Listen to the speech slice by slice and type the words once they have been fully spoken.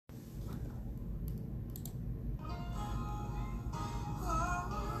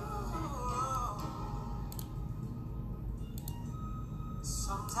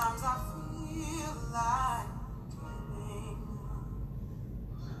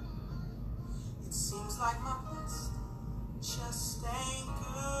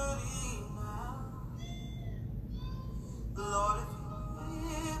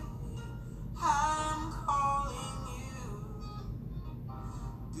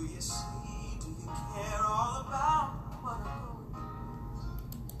Do you see? Do you care all about what I'm going?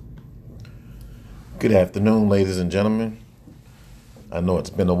 Good afternoon, ladies and gentlemen. I know it's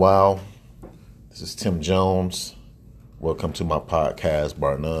been a while. This is Tim Jones. Welcome to my podcast,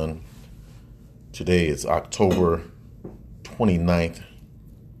 Bar None. Today is October 29th,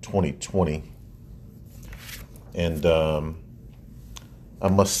 2020. And I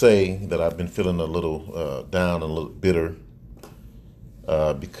must say that I've been feeling a little down and a little bitter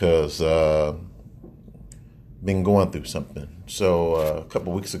because been going through something. So a couple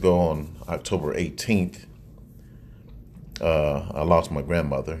of weeks ago on October 18th, I lost my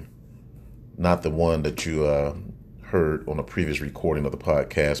grandmother. Not the one that you heard on a previous recording of the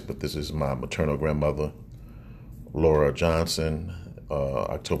podcast, but this is my maternal grandmother, Laura Johnson,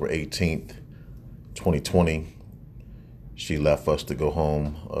 October 18th, 2020. She left us to go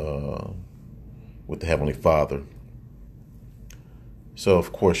home with the Heavenly Father. So,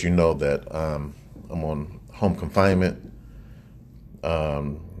 of course, you know that I'm on home confinement.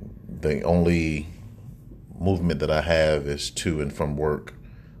 The only movement that I have is to and from work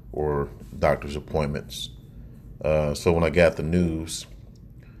or doctor's appointments. So when I got the news,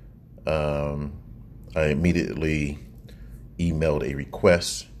 I immediately emailed a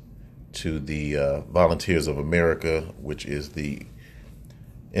request to the Volunteers of America, which is the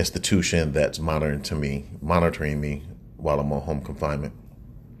institution that's monitoring me while I'm on home confinement.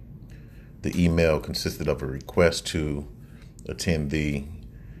 The email consisted of a request to attend the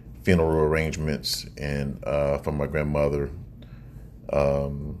funeral arrangements and for my grandmother,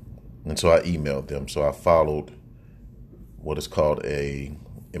 and so I emailed them. So I followed what is called a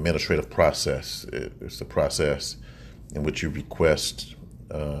administrative process. It's a process in which you request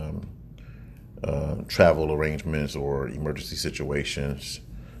travel arrangements or emergency situations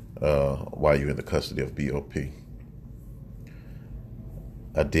while you're in the custody of BOP.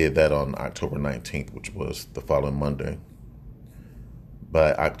 I did that on October 19th, which was the following Monday.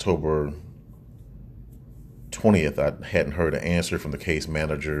 By October 20th, I hadn't heard an answer from the case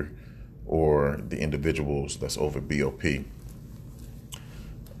manager or the individuals that's over BOP.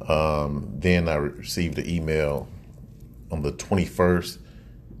 Then I received an email on the 21st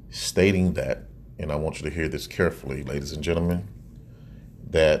stating that, and I want you to hear this carefully, ladies and gentlemen,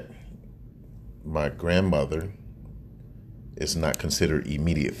 that my grandmother is not considered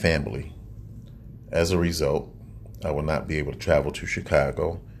immediate family. As a result, I will not be able to travel to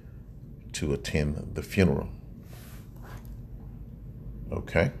Chicago to attend the funeral.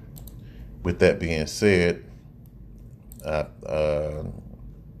 Okay. With that being said, I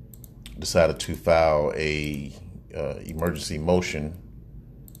decided to file a emergency motion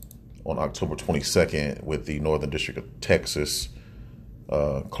on October 22nd with the Northern District of Texas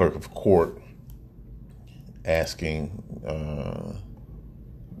Clerk of Court, asking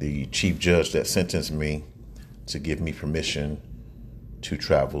the chief judge that sentenced me to give me permission to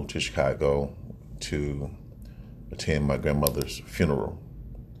travel to Chicago to attend my grandmother's funeral.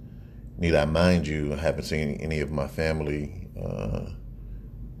 Need I mind you, I haven't seen any of my family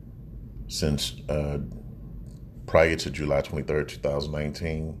since prior to July 23rd,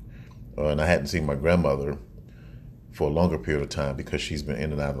 2019. And I hadn't seen my grandmother for a longer period of time because she's been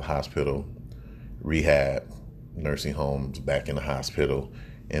in and out of the hospital, rehab, nursing homes, back in the hospital.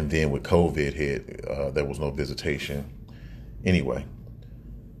 And then when COVID hit, there was no visitation. Anyway,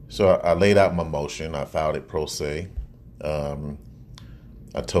 so I laid out my motion. I filed it pro se.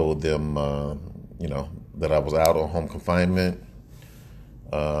 I told them, that I was out on home confinement,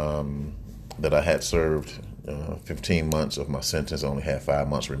 that I had served 15 months of my sentence, I only had 5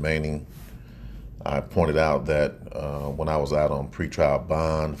 months remaining. I pointed out that when I was out on pretrial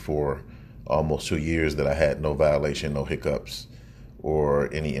bond for almost 2 years that I had no violation, no hiccups,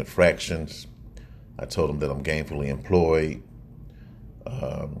 or any infractions. I told them that I'm gainfully employed.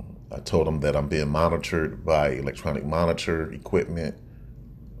 I told them that I'm being monitored by electronic monitor equipment,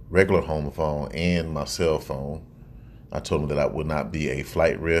 regular home phone, and my cell phone. I told them that I would not be a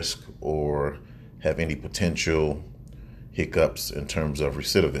flight risk or have any potential hiccups in terms of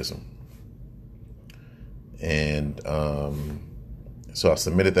recidivism. And so I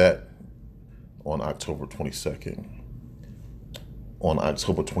submitted that on October 22nd. On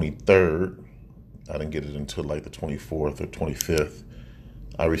October 23rd, I didn't get it until like the 24th or 25th,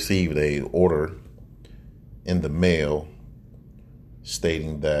 I received a order in the mail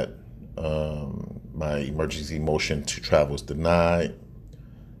stating that my emergency motion to travel is denied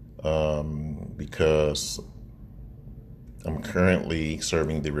because I'm currently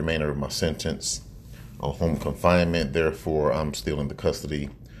serving the remainder of my sentence on home confinement. Therefore, I'm still in the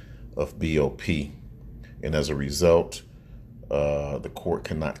custody of BOP. And as a result, the court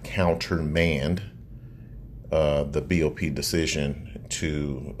cannot countermand the BOP decision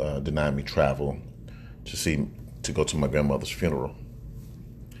to deny me travel to go to my grandmother's funeral.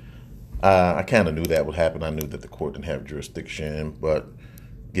 I kind of knew that would happen. I knew that the court didn't have jurisdiction, but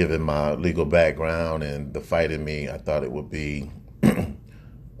given my legal background and the fight in me, I thought it would be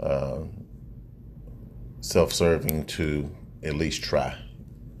self-serving to at least try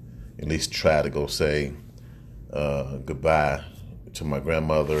to go say goodbye to my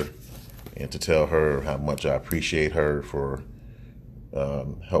grandmother and to tell her how much I appreciate her for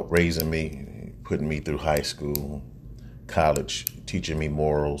help raising me, putting me through high school, college, teaching me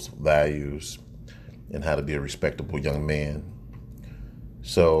morals, values, and how to be a respectable young man.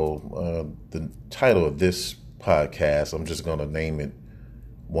 So the title of this podcast, I'm just going to name it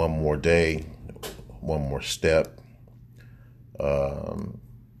One More Day, One More Step.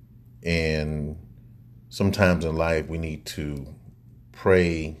 And sometimes in life we need to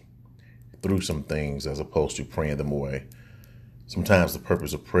pray through some things as opposed to praying them away. Sometimes the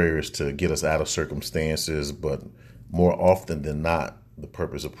purpose of prayer is to get us out of circumstances, but more often than not, the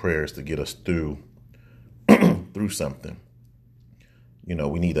purpose of prayer is to get us through something. You know,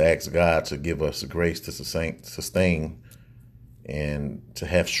 we need to ask God to give us the grace to sustain and to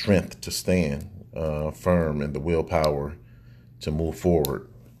have strength to stand firm and the willpower to move forward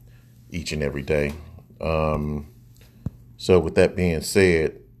each and every day. So with that being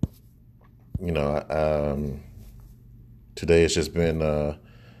said, you know, today has just been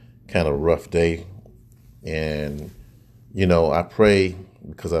kind of a rough day. And, you know, I pray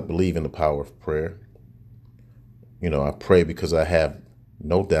because I believe in the power of prayer. You know, I pray because I have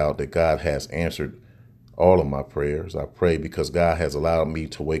no doubt that God has answered all of my prayers. I pray because God has allowed me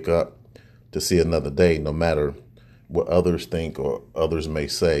to wake up to see another day, no matter what others think or others may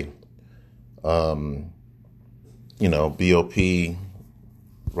say. You know, BOP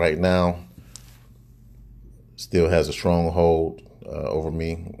right now still has a stronghold over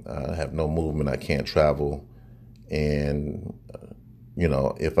me. I have no movement. I can't travel. And, you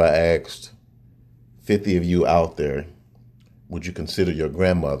know, if I asked 50 of you out there, would you consider your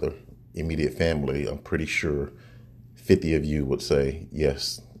grandmother immediate family? I'm pretty sure 50 of you would say,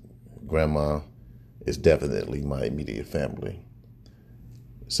 yes, grandma is definitely my immediate family.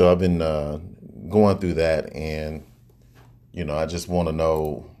 So I've been going through that, and, you know, I just want to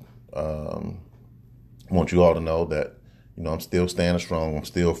know, want you all to know that, you know, I'm still standing strong. I'm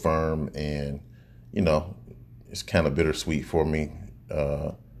still firm. And, you know, it's kind of bittersweet for me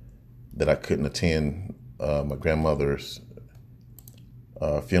that I couldn't attend my grandmother's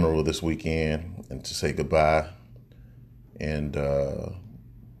funeral this weekend and to say goodbye. And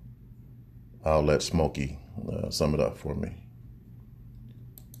I'll let Smokey sum it up for me.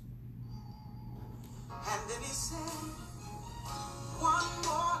 And then he said, one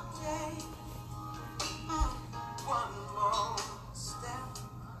more day, one more step.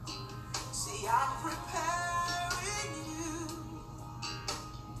 See, I'm preparing you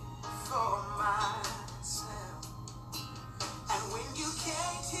for myself. And when you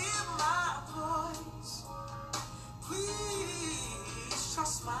can't hear my voice, please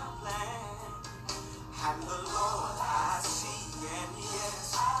trust my plan. And the Lord I see, and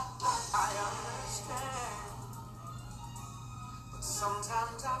yes, I understand. But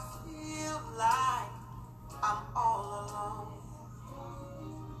sometimes I feel like I'm all alone.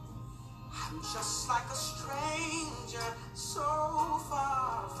 I'm just like a stranger so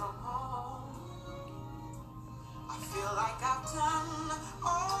far from home. I feel like I've done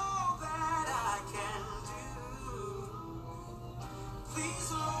all that I can do.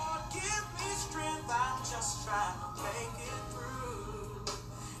 Please, Lord, give me strength. I'm just trying to make it through.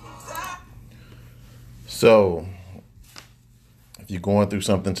 So if you're going through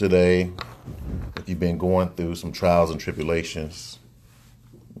something today, if you've been going through some trials and tribulations,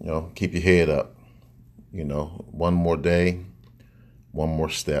 you know, keep your head up. You know, one more day, one more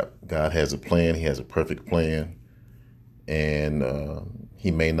step. God has a plan. He has a perfect plan. And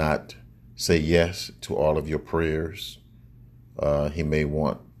he may not say yes to all of your prayers. He may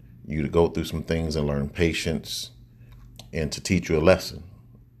want you to go through some things and learn patience and to teach you a lesson.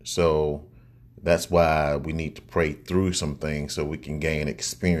 So that's why we need to pray through some things so we can gain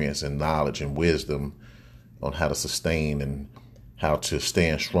experience and knowledge and wisdom on how to sustain and how to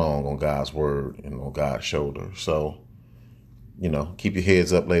stand strong on God's word and on God's shoulder. So, you know, keep your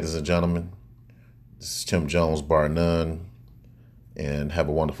heads up, ladies and gentlemen. This is Tim Jones, bar none, and have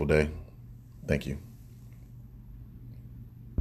a wonderful day. Thank you.